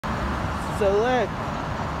select.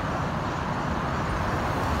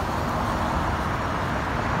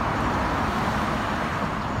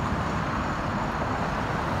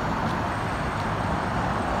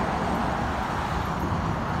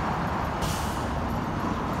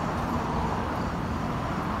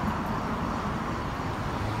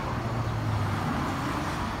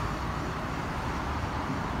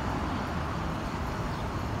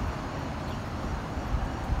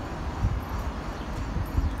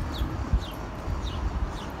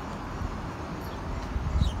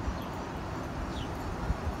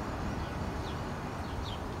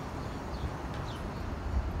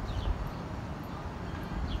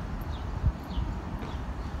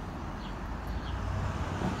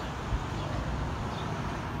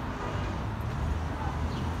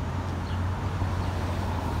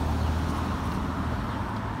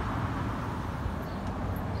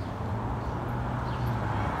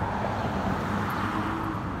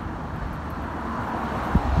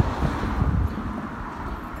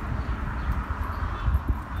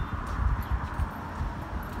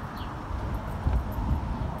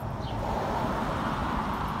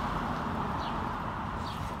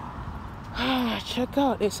 Check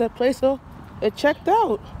out. It said place, so it checked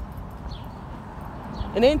out.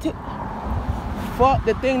 And then fuck,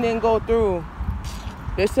 the thing didn't go through.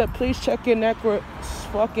 They said please check your network.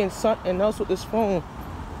 Fucking something else with this phone.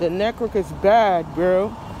 The network is bad,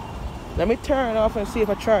 bro. Let me turn it off and see if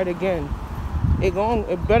I try it again.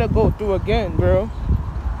 It better go through again, bro.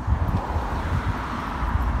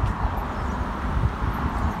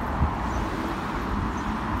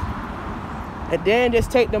 And then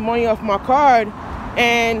just take the money off my card,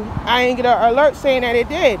 and I ain't get an alert saying that it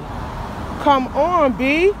did. Come on,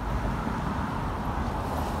 B.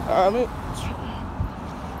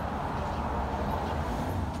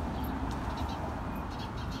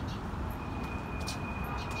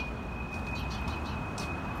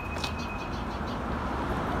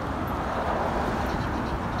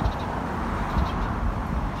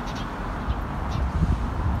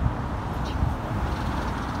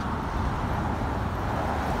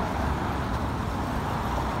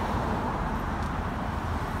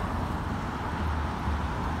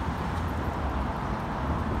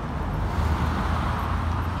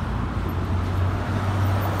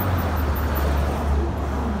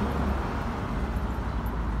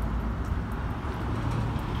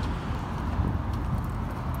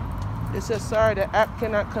 It says, sorry, the app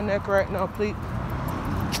cannot connect right now, please.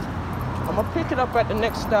 I'm going to pick it up at the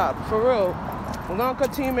next stop, for real. I'm going to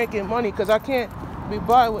continue making money because I can't be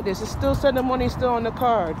bothered with this. It's still said the money's still on the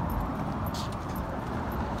card.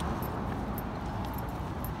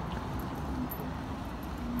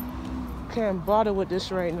 Can't bother with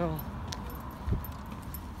this right now.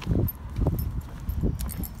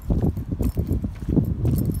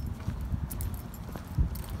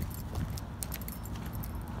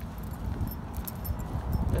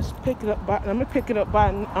 Pick it up by, let me pick it up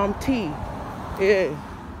by T. Yeah.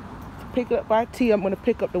 Pick it up by T. I'm gonna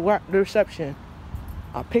pick up the reception.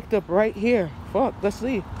 I picked up right here. Fuck, let's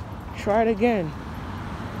see. Try it again.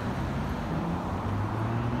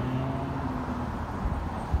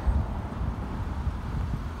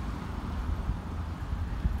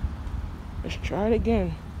 Let's try it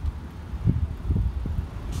again.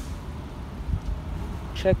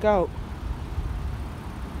 Check out.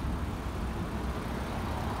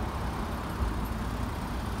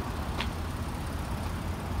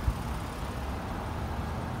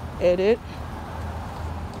 Edit.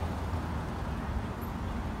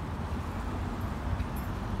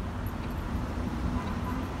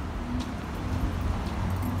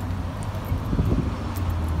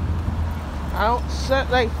 I don't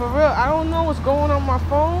set, like, for real, I don't know what's going on my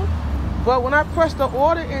phone, but when I press the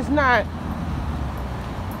order, it's not.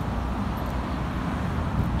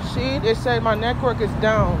 See, it said my network is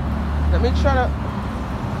down. Let me try to.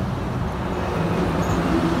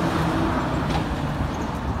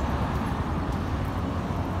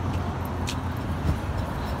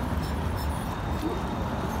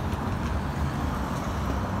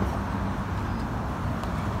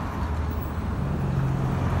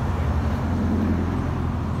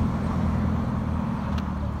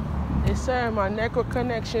 Saying my network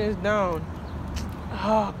connection is down.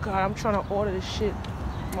 Oh God, I'm trying to order this shit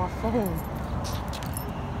on my phone.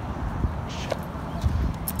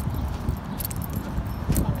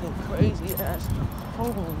 Fucking crazy ass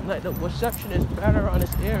phone. Like the reception is better on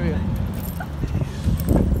this area.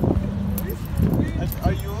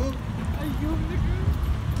 Are you?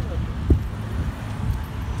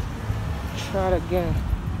 Try it again.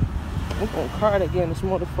 I'm gonna try it again. This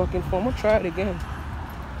motherfucking phone. I'm gonna try it again.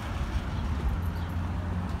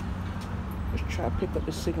 Let's try to pick up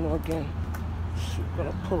the signal again. So we're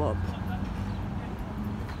gonna pull up.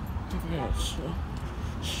 Yeah, so.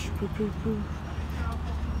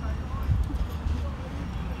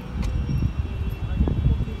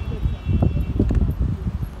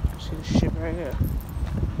 See this shit right here.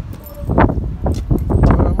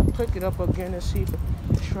 I'm gonna pick it up again and see if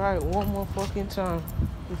try it one more fucking time.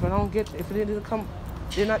 If I don't get, if it didn't come,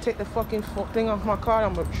 did not take the fucking thing off my card,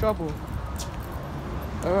 I'm in trouble.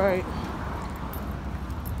 All right.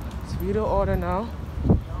 Let's view the order now.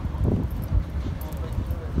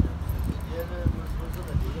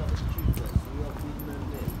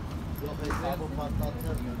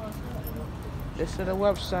 They said the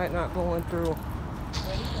website not going through.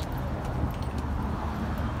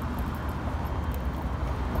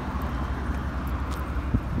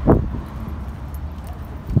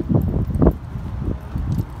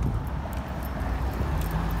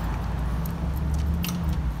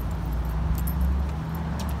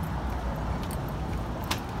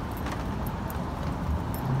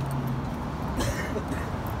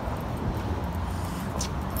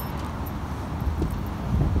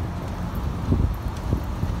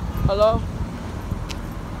 Hello?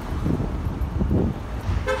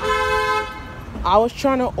 I was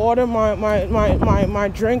trying to order my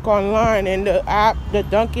drink online, and the app, the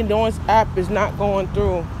Dunkin' Donuts app, is not going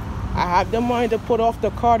through. I had the money to put off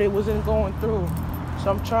the card, it wasn't going through.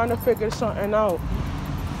 So I'm trying to figure something out.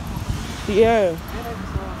 Yeah.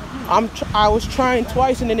 I was trying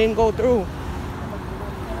twice and it didn't go through.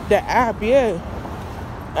 The app, yeah.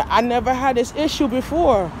 I never had this issue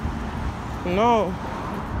before. No.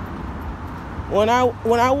 When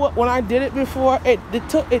I did it before, it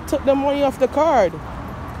took the money off the card.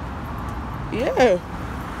 Yeah.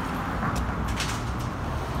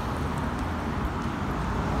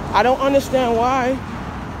 I don't understand why.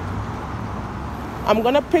 I'm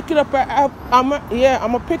gonna pick it up. I'm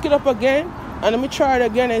gonna pick it up again, and let me try it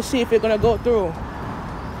again and see if it's gonna go through.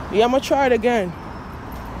 Yeah, I'm gonna try it again.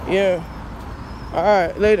 Yeah. All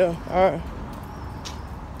right, later. All right.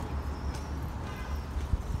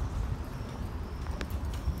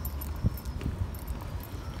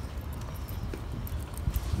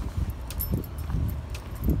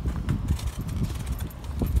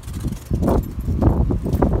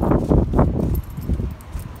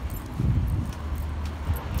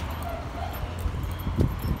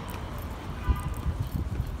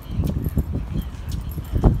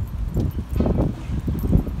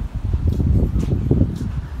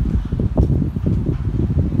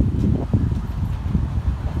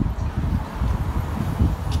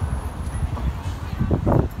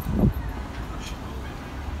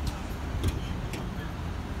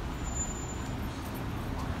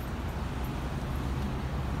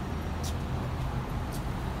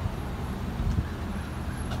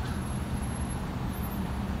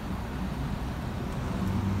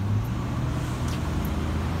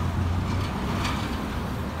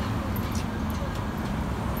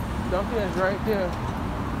 Dunkin' is right there.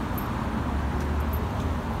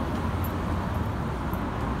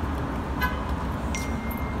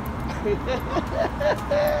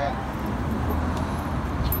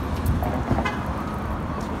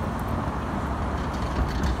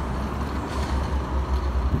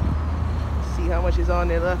 See how much is on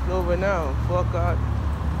there left over now. Fuck God.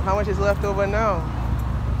 How much is left over now?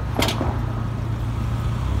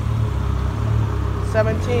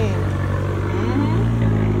 17.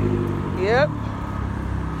 Yep.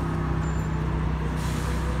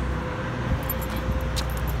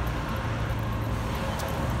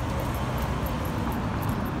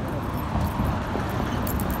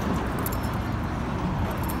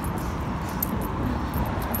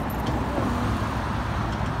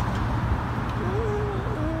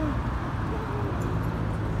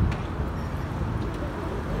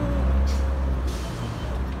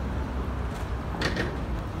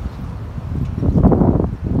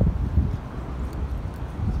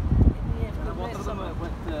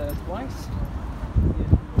 Twice?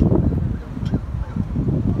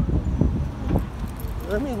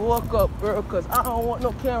 Let me walk up, bro, because I don't want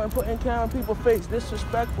no camera putting camera in people's face.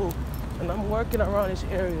 Disrespectful. And I'm working around this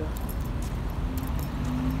area.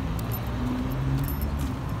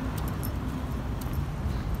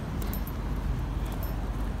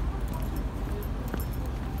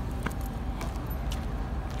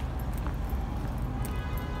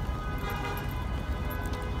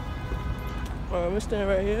 Alright, I'm gonna stand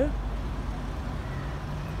right here.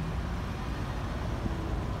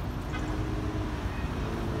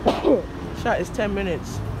 Shot is 10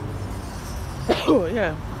 minutes.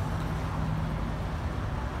 Yeah.